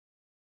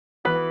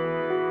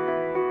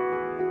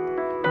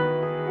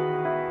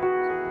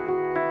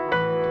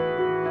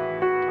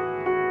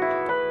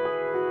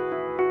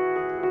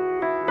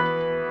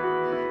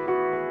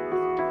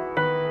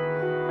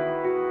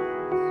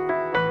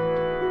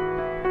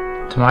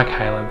To my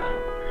Caleb,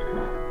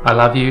 I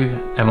love you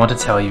and want to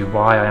tell you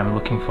why I am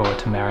looking forward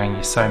to marrying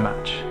you so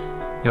much.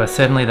 You are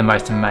certainly the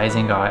most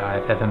amazing guy I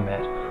have ever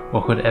met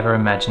or could ever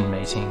imagine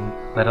meeting,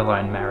 let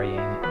alone marrying.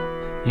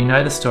 You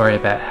know the story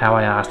about how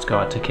I asked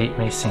God to keep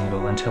me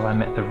single until I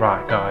met the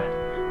right guy.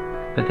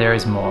 But there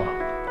is more.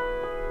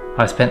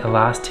 I've spent the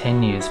last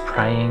 10 years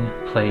praying,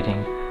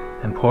 pleading,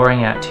 and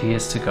pouring out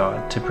tears to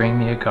God to bring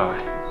me a guy.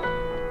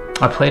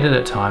 I pleaded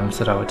at times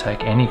that I would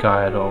take any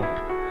guy at all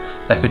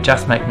that could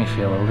just make me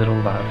feel a little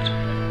loved.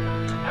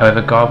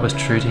 However, God was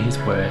true to his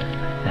word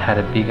and had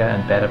a bigger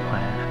and better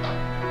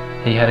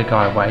plan. He had a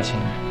guy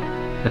waiting,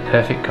 the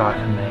perfect guy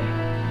for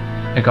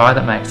me, a guy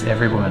that makes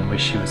every woman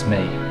wish she was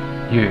me,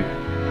 you.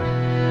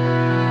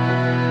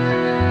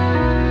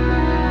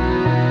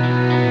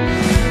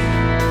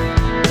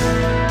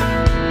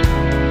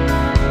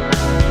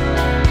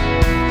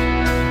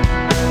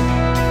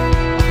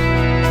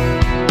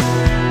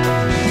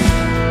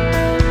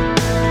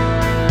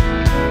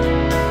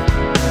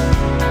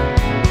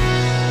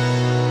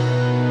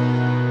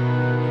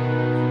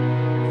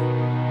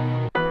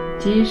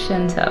 Dear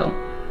Chantelle,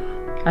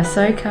 I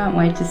so can't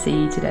wait to see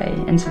you today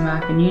and to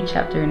mark a new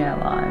chapter in our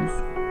lives.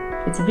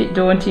 It's a bit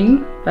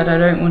daunting, but I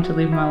don't want to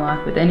live my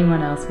life with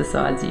anyone else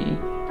besides you.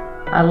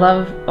 I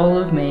love All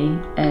of Me,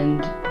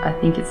 and I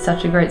think it's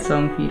such a great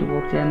song for you to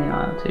walk down the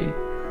aisle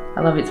to.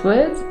 I love its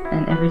words,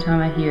 and every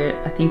time I hear it,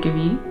 I think of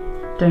you.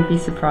 Don't be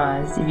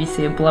surprised if you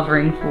see a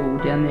blubbering fool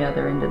down the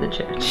other end of the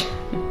church.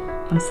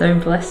 I'm so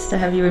blessed to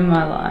have you in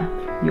my life.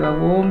 You are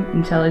warm,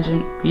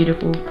 intelligent,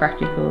 beautiful,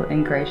 practical,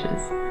 and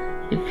gracious.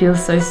 It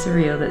feels so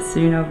surreal that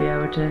soon I'll be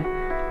able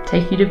to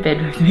take you to bed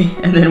with me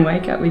and then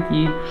wake up with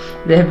you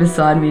there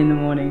beside me in the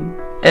morning.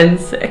 And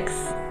sex.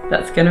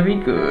 That's gonna be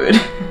good.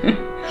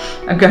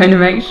 I'm going to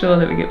make sure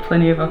that we get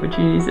plenty of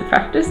opportunities to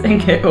practice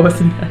and get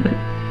awesome at it.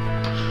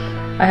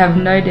 I have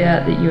no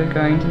doubt that you are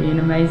going to be an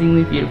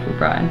amazingly beautiful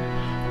bride.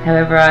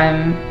 However, I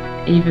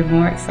am even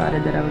more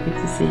excited that I will get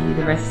to see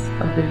the rest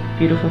of the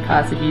beautiful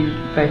parts of you,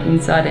 both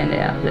inside and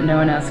out, that no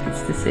one else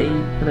gets to see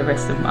for the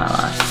rest of my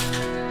life.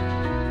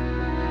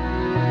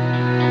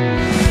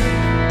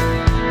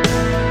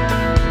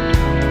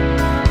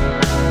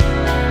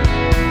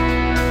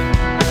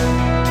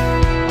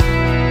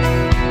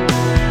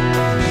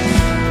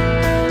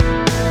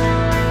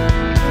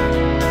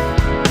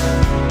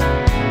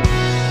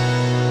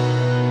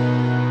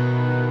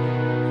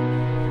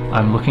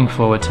 I'm looking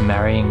forward to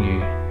marrying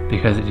you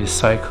because it is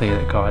so clear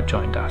that God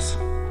joined us.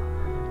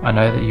 I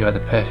know that you are the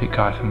perfect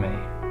guy for me.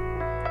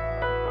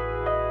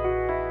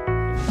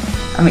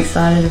 I'm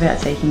excited about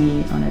taking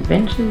you on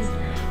adventures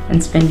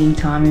and spending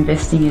time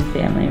investing in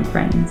family and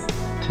friends.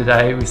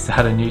 Today we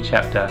start a new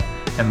chapter,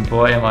 and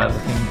boy am I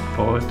looking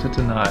forward to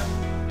tonight.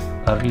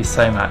 Love you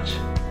so much.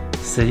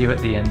 See you at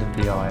the end of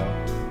the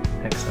aisle.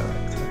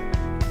 XOXO.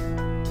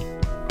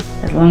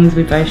 As long as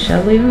we both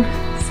shall live,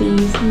 see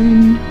you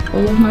soon.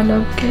 All of my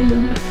love,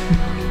 Caleb.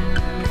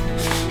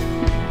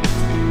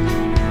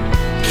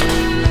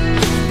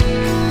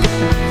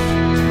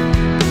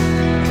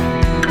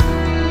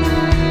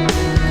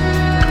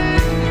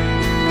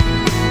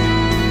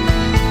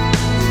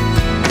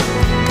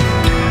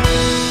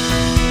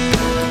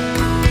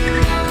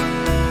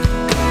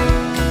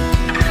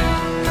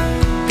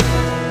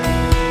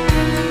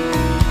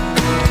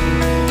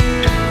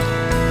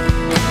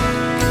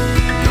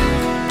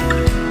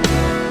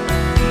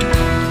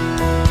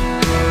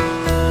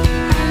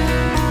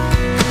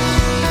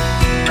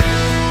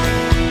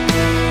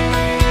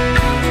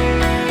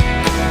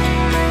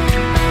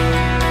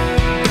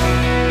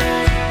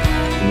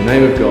 In the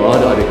name of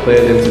God, I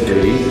declare them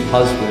to be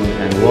husband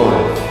and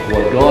wife.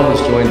 What God has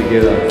joined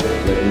together,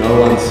 let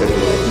no one separate.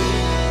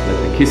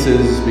 Let the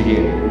kisses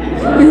begin.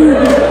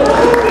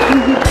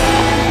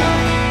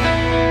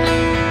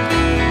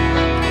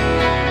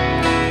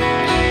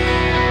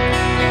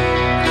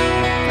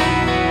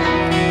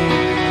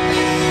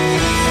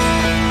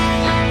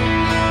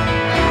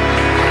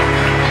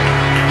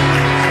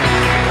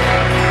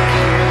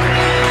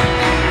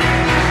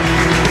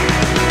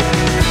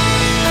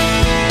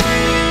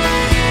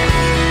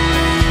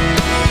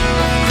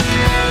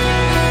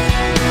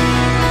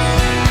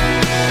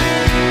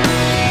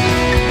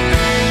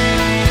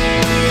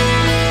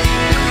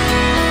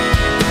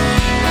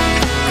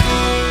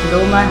 With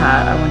all my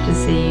heart, I want to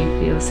see you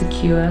feel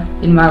secure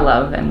in my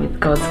love, and with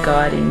God's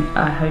guiding,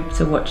 I hope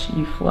to watch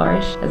you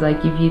flourish as I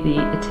give you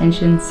the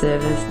attention,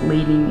 service,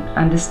 leading,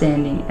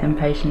 understanding, and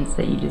patience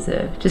that you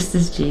deserve, just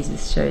as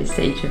Jesus shows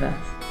to each of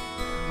us.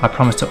 I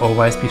promise to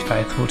always be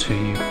faithful to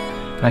you,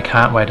 and I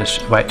can't wait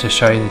to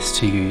show this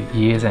to you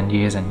years and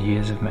years and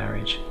years of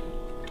marriage.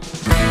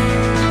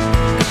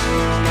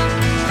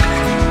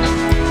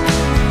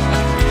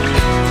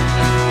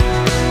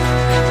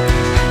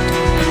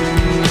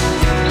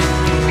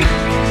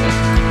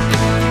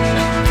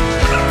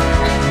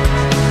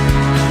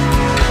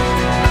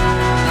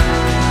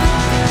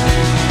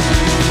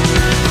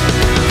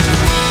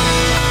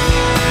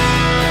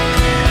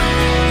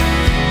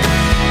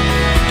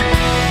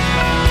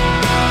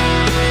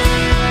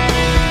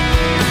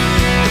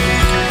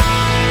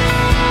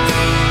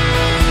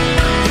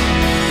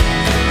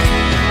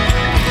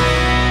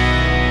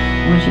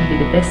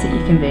 best that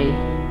you can be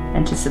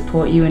and to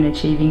support you in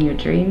achieving your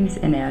dreams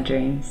and our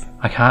dreams.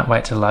 I can't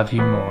wait to love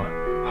you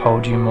more,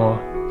 hold you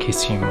more,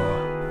 kiss you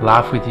more,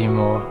 laugh with you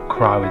more,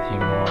 cry with you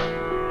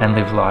more, and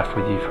live life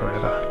with you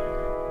forever.